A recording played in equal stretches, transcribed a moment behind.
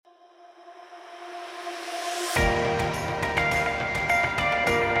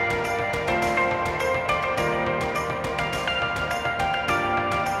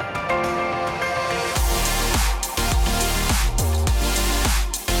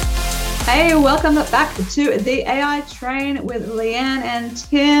Hey, welcome back to the AI Train with Leanne and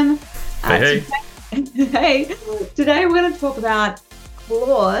Tim. Hey, Hey, today we're going to talk about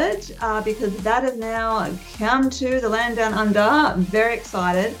Claude because that has now come to the land down under. I'm very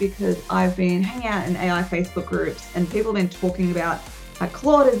excited because I've been hanging out in AI Facebook groups and people have been talking about how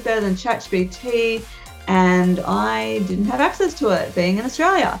Claude is better than ChatGPT, and I didn't have access to it being in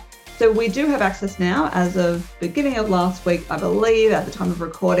Australia. So we do have access now as of beginning of last week, I believe, at the time of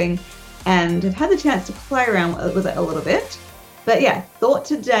recording, and have had the chance to play around with it a little bit. But yeah, thought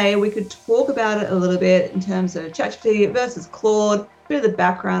today we could talk about it a little bit in terms of ChatGPT versus Claude, a bit of the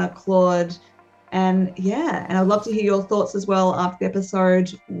background of Claude. And yeah, and I'd love to hear your thoughts as well after the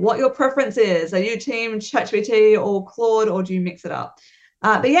episode, what your preference is. Are you team ChatGPT or Claude, or do you mix it up?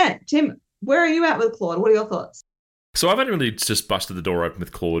 But yeah, Tim, where are you at with Claude? What are your thoughts? so I've only really just busted the door open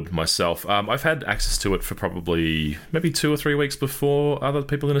with Claude myself. I've had access to it for probably maybe 2 or 3 weeks before other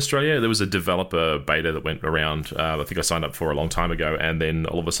people in Australia. There was a developer beta that went around. I think I signed up for a long time ago, and then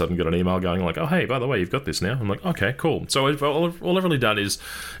all of a sudden got an email going like, "Oh, hey, by the way, you've got this now." I'm like, "Okay, cool." So all I've really done is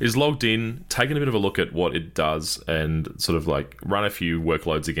logged in, taken a bit of a look at what it does, and sort of like run a few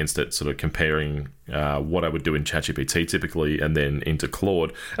workloads against it, sort of comparing what I would do in ChatGPT typically, and then into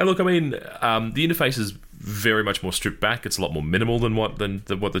Claude. And look, I mean, the interface is very much more stripped back. It's a lot more minimal than what the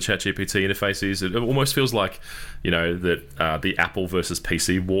ChatGPT interface is. It almost feels like, that the Apple versus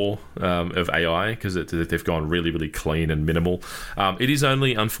PC war of AI, because they've gone really, really clean and minimal. It is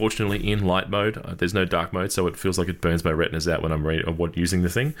only, unfortunately, in light mode. There's no dark mode, so it feels like it burns my retinas out when I'm using the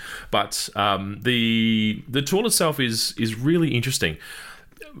thing. But the tool itself is really interesting.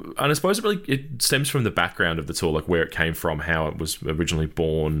 And I suppose it stems from the background of the tool, like where it came from, how it was originally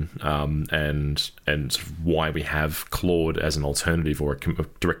born, and sort of why we have Claude as an alternative or a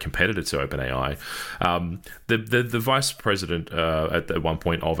direct competitor to OpenAI. The vice president at one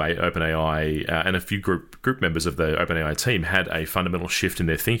point of OpenAI and a few group members of the OpenAI team had a fundamental shift in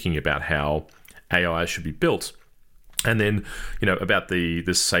their thinking about how AI should be built. And then, about the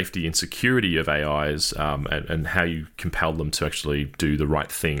safety and security of AIs, and how you compel them to actually do the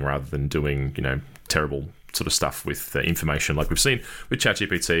right thing rather than doing, terrible sort of stuff with information, like we've seen with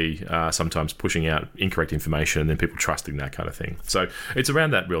ChatGPT, sometimes pushing out incorrect information and then people trusting that kind of thing. So it's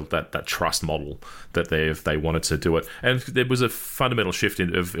around that trust model that they wanted to do it. And there was a fundamental shift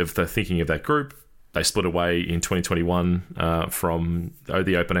of the thinking of that group. They split away in 2021 from the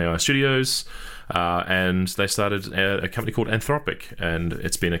OpenAI studios, and they started a company called Anthropic. And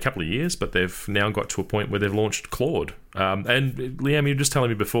it's been a couple of years, but they've now got to a point where they've launched Claude. And Liam, you were just telling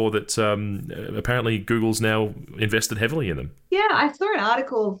me before that apparently Google's now invested heavily in them. Yeah, I saw an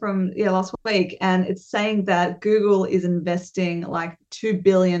article from last week, and it's saying that Google is investing like $2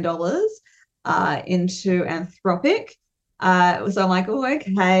 billion into Anthropic. So I'm like, oh,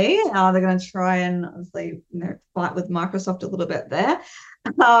 okay. They're going to try and obviously, fight with Microsoft a little bit there.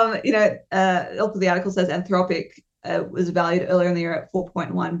 Also the article says Anthropic was valued earlier in the year at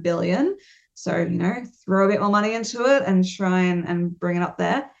 4.1 billion. So, throw a bit more money into it and try and bring it up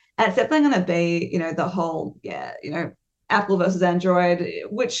there. And it's definitely going to be, the whole, Apple versus Android,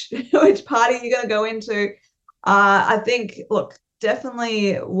 which party you're going to go into. I think, look,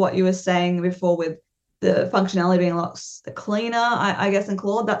 definitely what you were saying before with the functionality being a lot cleaner, I guess, in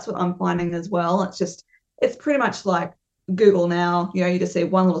Claude. That's what I'm finding as well. It's pretty much like Google now. You just see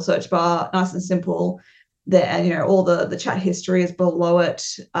one little search bar, nice and simple. There, and all the chat history is below it,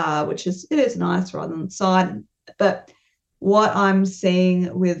 which is nice rather than the side. But what I'm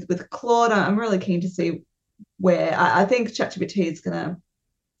seeing with Claude, I'm really keen to see where I think ChatGPT is gonna.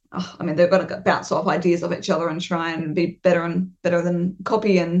 They're going to bounce off ideas of each other and try and be better than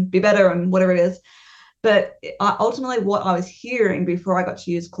copy and be better and whatever it is. But ultimately, what I was hearing before I got to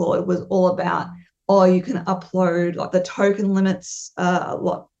use Claude was all about, you can upload, like the token limits a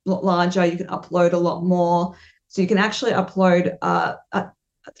lot larger. You can upload a lot more. So you can actually upload, at the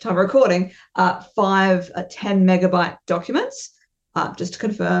time of recording, 5 10 megabyte documents. Just to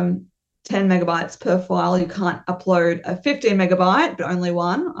confirm, 10 megabytes per file. You can't upload a 15 megabyte, but only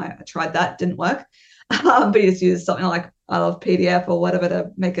one. I tried that, didn't work. But you just use something like I love PDF or whatever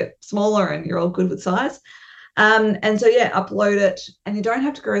to make it smaller, and you're all good with size. And so, upload it, and you don't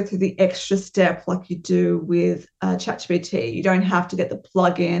have to go through the extra step like you do with ChatGPT. You don't have to get the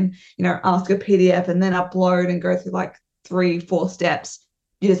plugin, ask a PDF and then upload and go through like 3-4 steps.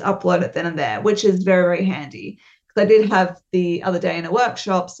 You just upload it then and there, which is very, very handy. Because I did have the other day in a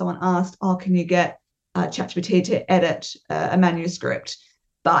workshop, someone asked, can you get ChatGPT to edit a manuscript?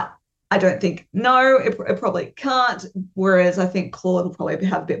 But I don't think, no, it probably can't. Whereas I think Claude will probably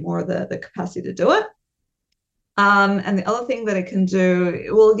have a bit more of the capacity to do it. And the other thing that it can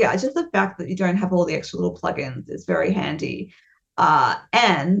do, well, yeah, just the fact that you don't have all the extra little plugins is very handy.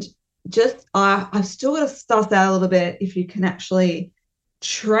 And just I've still got to suss out a little bit if you can actually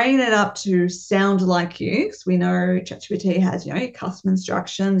train it up to sound like you. Because we know ChatGPT has, your custom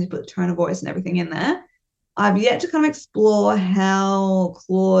instructions, you put the tone of voice and everything in there. I've yet to kind of explore how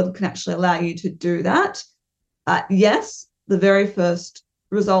Claude can actually allow you to do that. Yes, the very first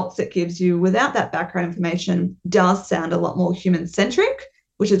results it gives you without that background information does sound a lot more human centric,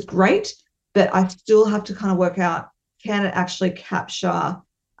 which is great. But I still have to kind of work out, can it actually capture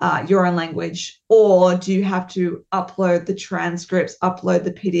your own language, or do you have to upload the transcripts, upload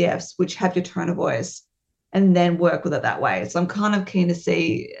the PDFs, which have your tone of voice, and then work with it that way? So I'm kind of keen to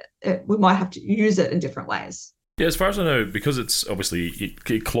see we might have to use it in different ways. Yeah, as far as I know, because it's obviously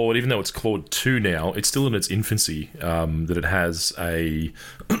Claude, even though it's Claude 2 now, it's still in its infancy, that it has a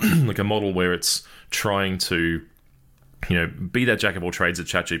like a model where it's trying to, be that jack of all trades that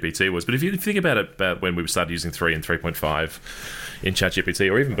ChatGPT was. But if you think about it, about when we started using 3 and 3.5 in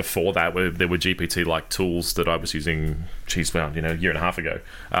ChatGPT, or even before that, where there were GPT-like tools that I was using, a year and a half ago,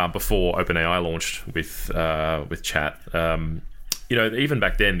 before OpenAI launched with Chat. Even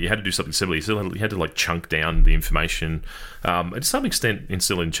back then, you had to do something similar. You had to like chunk down the information. And to some extent,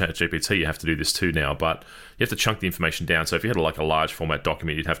 still in ChatGPT, you have to do this too now, but you have to chunk the information down. So if you had a large format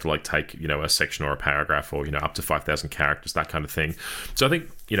document, you'd have to take a section or a paragraph, or up to 5,000 characters, that kind of thing. So I think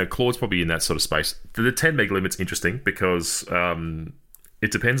Claude's probably in that sort of space. The 10 meg limit's interesting because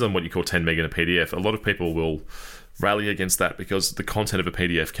it depends on what you call 10 meg in a PDF. A lot of people will rally against that because the content of a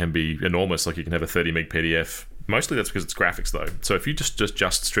PDF can be enormous. Like you can have a 30 meg PDF. Mostly that's because it's graphics though. So if you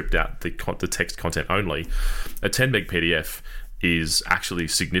just stripped out the text content only, a 10 meg PDF is actually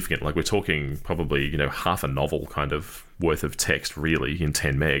significant. Like we're talking probably half a novel kind of worth of text really in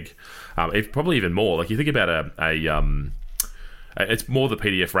 10 meg. Probably even more. Like you think about it's more the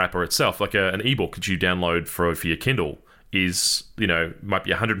PDF wrapper itself. Like an ebook that you download for your Kindle is might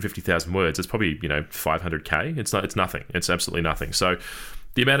be 150,000 words. It's probably 500k. It's nothing. It's absolutely nothing. So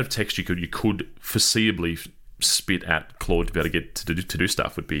the amount of text you could foreseeably spit at Claude to be able to get to do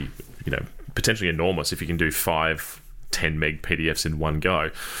stuff would be potentially enormous if you can do 10 meg PDFs in one go.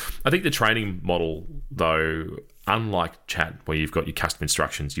 I think the training model though, unlike Chat where you've got your custom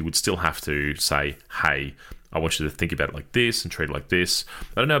instructions, you would still have to say, hey, I want you to think about it like this and treat it like this.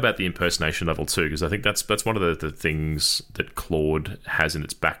 I don't know about the impersonation level too, because I think that's one of the things that Claude has in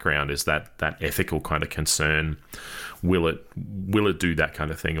its background is that ethical kind of concern. Will it do that kind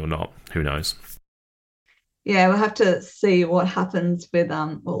of thing or not? Who knows? Yeah, we'll have to see what happens with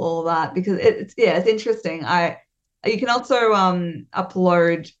all that, because it's interesting. You can also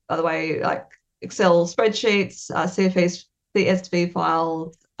upload, by the way, like Excel spreadsheets, CSV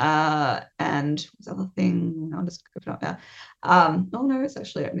files, and what's the other thing? I'll just open it up now. Oh no, it's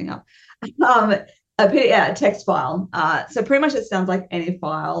actually opening up. A text file. So pretty much it sounds like any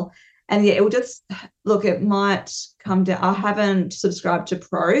file. And yeah, it will just look, it might come down. I haven't subscribed to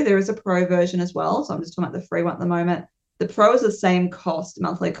Pro. There is a Pro version as well. So I'm just talking about the free one at the moment. The Pro is the same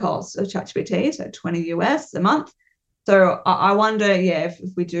monthly cost of ChatGPT, so 20 US a month. So I wonder, if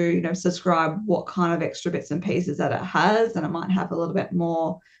we do, subscribe, what kind of extra bits and pieces that it has, and it might have a little bit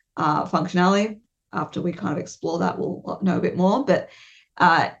more functionality. After we kind of explore that, we'll know a bit more. But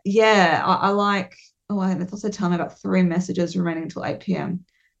I like, and it's also telling me about 3 messages remaining until 8 p.m.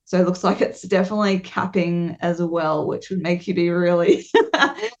 So it looks like it's definitely capping as well, which would make you be really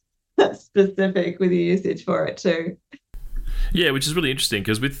specific with your usage for it too. Yeah, which is really interesting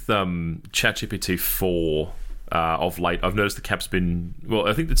because with ChatGPT 4 of late, I've noticed the cap's been, well,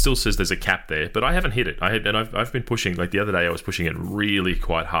 I think it still says there's a cap there, but I haven't hit it. I've been pushing, like the other day I was pushing it really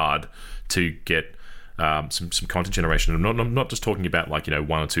quite hard to get some content generation. I'm not just talking about 1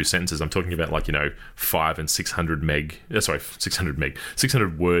 or 2 sentences. I'm talking about 5 and 600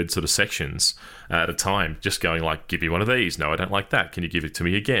 word sort of sections at a time. Just going give me one of these. No, I don't like that. Can you give it to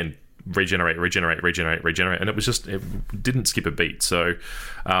me again? Regenerate, and it didn't skip a beat. So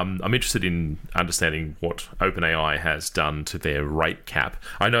I'm interested in understanding what OpenAI has done to their rate cap.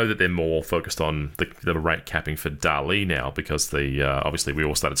 I know that they're more focused on the rate capping for DALL-E now because obviously we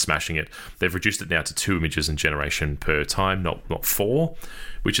all started smashing it. They've reduced it now to 2 images in generation per time, not 4,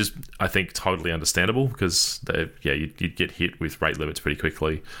 which is, I think, totally understandable because you'd get hit with rate limits pretty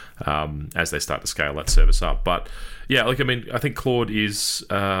quickly as they start to scale that service up. But yeah, I think Claude is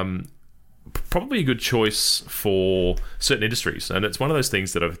probably a good choice for certain industries, and it's one of those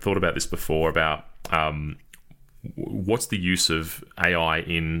things that I've thought about this before about what's the use of AI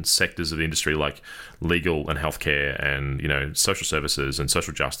in sectors of the industry like legal and healthcare and social services and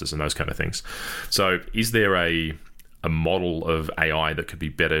social justice and those kind of things. So is there a model of AI that could be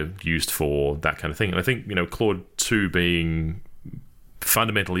better used for that kind of thing? And I think Claude 2 being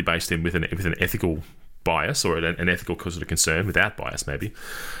fundamentally based in with an ethical bias or an ethical sort of concern without bias, maybe.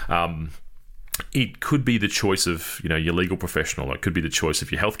 It could be the choice of your legal professional. It could be the choice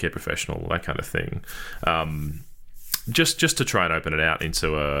of your healthcare professional, that kind of thing. Just to try and open it out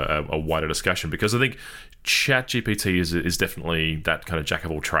into a wider discussion, because I think ChatGPT is definitely that kind of jack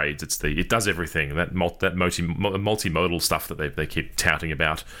of all trades. It does everything. That multimodal stuff that they keep touting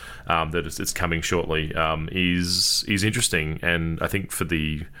about, that it's coming shortly, is interesting. And I think for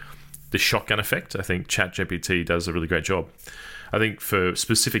the shotgun effect, I think ChatGPT does a really great job. I think for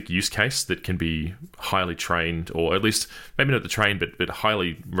specific use case that can be highly trained, or at least maybe not the trained, but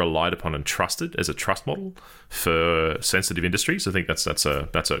highly relied upon and trusted as a trust model for sensitive industries, I think that's a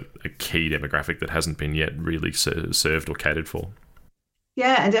key demographic that hasn't been yet really served or catered for.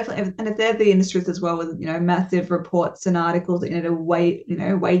 Yeah, and definitely, and if they're the industries as well with massive reports and articles that you need to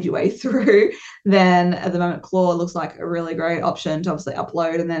wade your way through, then at the moment Claude looks like a really great option to obviously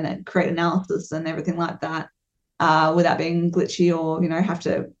upload and then create analysis and everything like that. Without being glitchy or have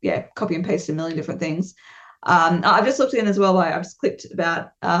to copy and paste a million different things. I've just looked in as well. I've just clicked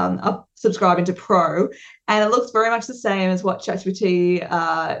about subscribing to Pro, and it looks very much the same as what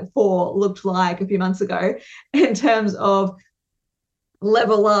ChatGPT 4 looked like a few months ago in terms of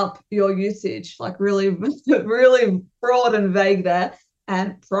level up your usage, like really, really broad and vague there.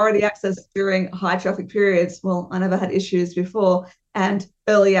 And priority access during high traffic periods. Well, I never had issues before. And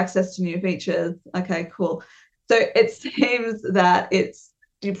early access to new features. Okay, cool. So it seems that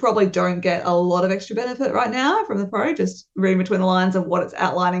you probably don't get a lot of extra benefit right now from the Pro, just reading between the lines of what it's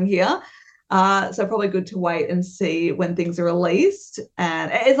outlining here. So probably good to wait and see when things are released. And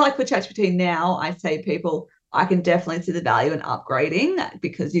it's like for ChatGPT now, I say people, I can definitely see the value in upgrading,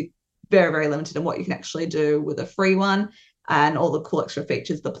 because you're very, very limited in what you can actually do with a free one, and all the cool extra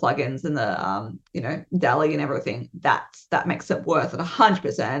features, the plugins and the DALL-E and everything. That makes it worth it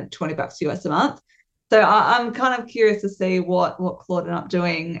 100%, $20 US a month. So I'm kind of curious to see what Claude ended up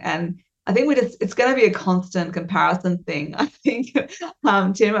doing. And I think it's going to be a constant comparison thing. I think,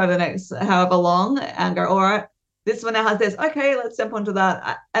 Tim, over the next however long, and go, all right, this one now has this. Okay, let's jump onto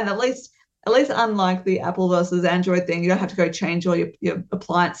that. And at least unlike the Apple versus Android thing, you don't have to go change all your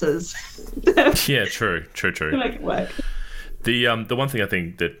appliances. Yeah, true. To make it work. The one thing I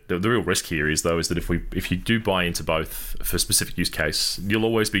think that the real risk here is that if you do buy into both for a specific use case, you'll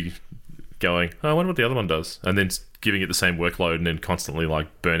always be going, oh, I wonder what the other one does, and then giving it the same workload and then constantly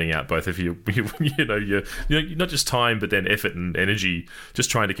like burning out both of you you're not just time but then effort and energy just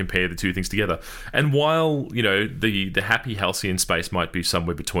trying to compare the two things together. And while the happy halcyon space might be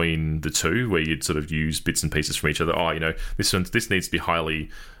somewhere between the two, where you'd sort of use bits and pieces from each other, this needs to be highly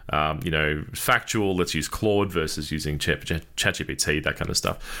factual, let's use Claude versus using ChatGPT, that kind of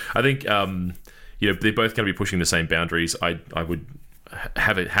stuff. I think they're both going to be pushing the same boundaries. I would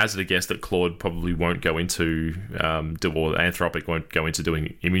hazard a guess that Claude probably won't go into, or Anthropic won't go into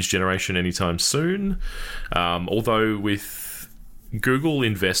doing image generation anytime soon. Although with Google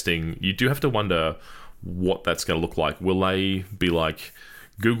investing, you do have to wonder what that's going to look like. Will they be like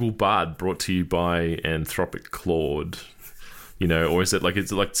Google Bard brought to you by Anthropic Claude? Or is it like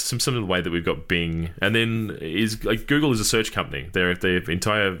some of the way that we've got Bing, and then is like Google is a search company. Their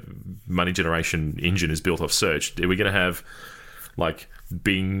entire money generation engine is built off search. Are we going to have like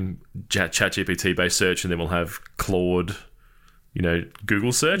Bing ChatGPT based search, and then we'll have Claude,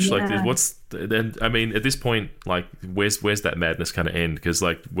 Google search? Yeah. Like, what's then? I mean, at this point, like, where's that madness kind of end? Because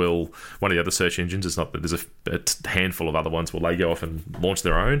like, will one of the other search engines? It's not that there's a handful of other ones. Will they go off and launch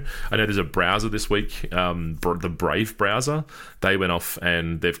their own? I know there's a browser this week, the Brave browser. They went off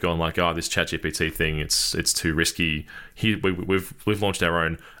and they've gone like, this ChatGPT thing, it's too risky. Here we've launched our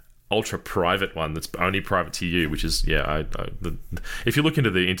own ultra private one that's only private to you, which is if you look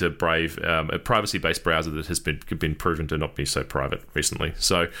into Brave, a privacy based browser that has been proven to not be so private recently.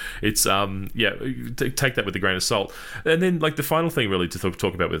 So it's take that with a grain of salt. And then like the final thing really to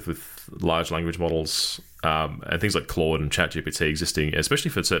talk about with large language models and things like Claude and ChatGPT existing,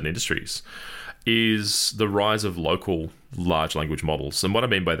 especially for certain industries, is the rise of local large language models. And what I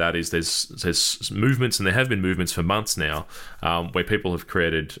mean by that is there's movements, and there have been movements for months now, where people have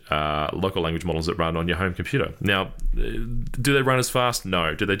created local language models that run on your home computer. Now, do they run as fast?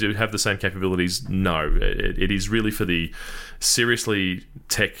 No. Do they have the same capabilities? No. It is really for the seriously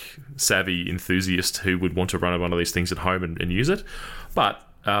tech savvy enthusiast who would want to run one of these things at home and use it. But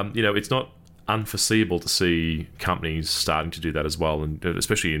it's not unforeseeable to see companies starting to do that as well, and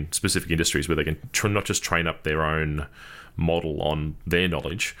especially in specific industries where they can not just train up their own model on their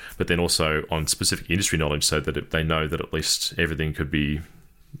knowledge, but then also on specific industry knowledge, so that they know that at least everything could be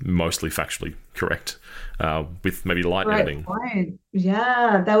mostly factually correct, with maybe light editing. Fine.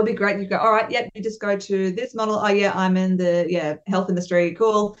 Yeah, that would be great. You go, all right, yep, you just go to this model. Oh yeah, I'm in the health industry.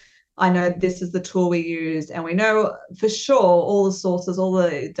 Cool. I know this is the tool we used, and we know for sure all the sources, all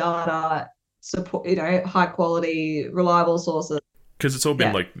the data support, high quality, reliable sources. Because it's all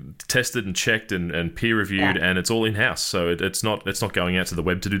been like tested and checked and peer reviewed, and it's all in house. So it's not going out to the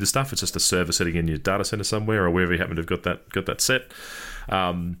web to do the stuff. It's just a server sitting in your data center somewhere or wherever you happen to have got that set.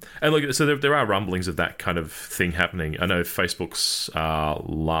 And look, so there are rumblings of that kind of thing happening. I know Facebook's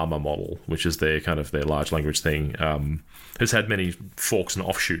Llama model, which is their large language thing, has had many forks and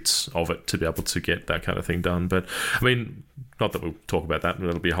offshoots of it to be able to get that kind of thing done. But I mean, not that we'll talk about that,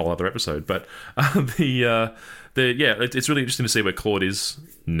 that'll be a whole other episode. But it's really interesting to see where Claude is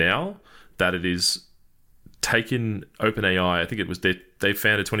now, that it is taken OpenAI. I think it was they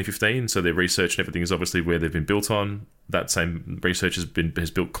founded 2015, so their research and everything is obviously where they've been built on. That same research has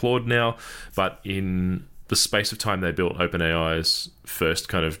built Claude now, but in the space of time they built OpenAI's first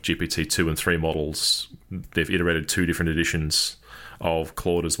kind of GPT-2 and 3 models, they've iterated 2 different editions of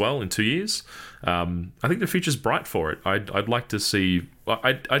Claude as well in 2 years. I think the future's bright for it. I'd like to see.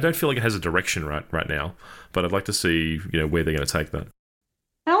 I don't feel like it has a direction right now, but I'd like to see where they're going to take that.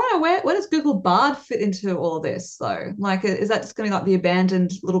 I don't know where does Google Bard fit into all of this though? Like, is that just going to be like the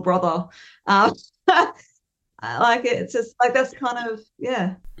abandoned little brother? Like, it's just like that's kind of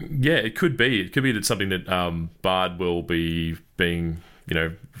Yeah, it could be. It could be that something that Bard will be being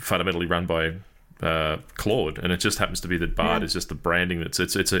fundamentally run by Claude, and it just happens to be that Bard is just the branding.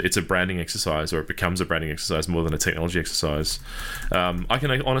 It's a branding exercise, or it becomes a branding exercise more than a technology exercise. I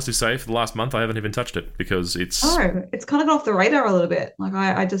can honestly say for the last month I haven't even touched it because it's kind of gone off the radar a little bit. Like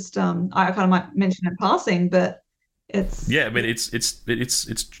I just I kind of might mention in passing, but it's I mean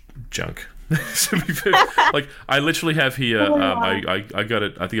it's junk. Like I literally have here I got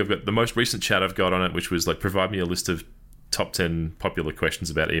it. I think I've got the most recent chat I've got on it, which was like, provide me a list of top 10 popular questions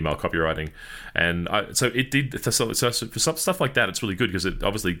about email copywriting, and so it did. So for stuff like that, it's really good because it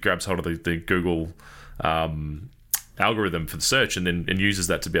obviously grabs hold of the Google algorithm for the search, and then uses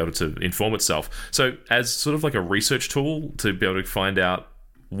that to be able to inform itself. So as sort of like a research tool to be able to find out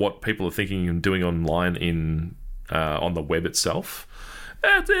what people are thinking and doing online on the web itself,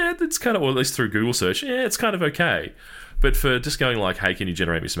 it's kind of, or at least through Google search, it's kind of okay. But for just going like, hey, can you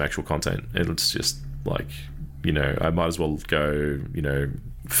generate me some actual content? It's just like, I might as well go,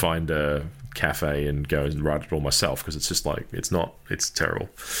 find a cafe and go and write it all myself, because it's just like, it's terrible.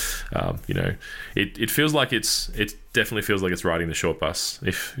 It feels like it definitely feels like it's riding the short bus,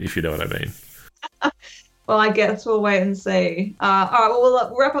 if you know what I mean. Well, I guess we'll wait and see. All right, well,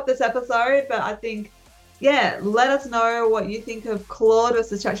 we'll wrap up this episode, but I think, let us know what you think of Claude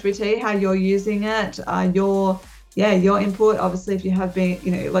versus ChatGPT, how you're using it, your input. Obviously, if you have been,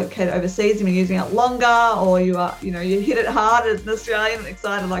 located overseas, you've been using it longer, or you are, you hit it hard as an Australian,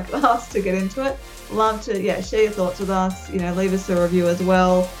 excited like us to get into it. Love to, share your thoughts with us. Leave us a review as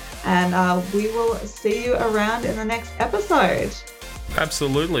well, and we will see you around in the next episode.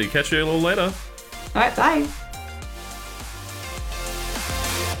 Absolutely. Catch you a little later. All right, bye.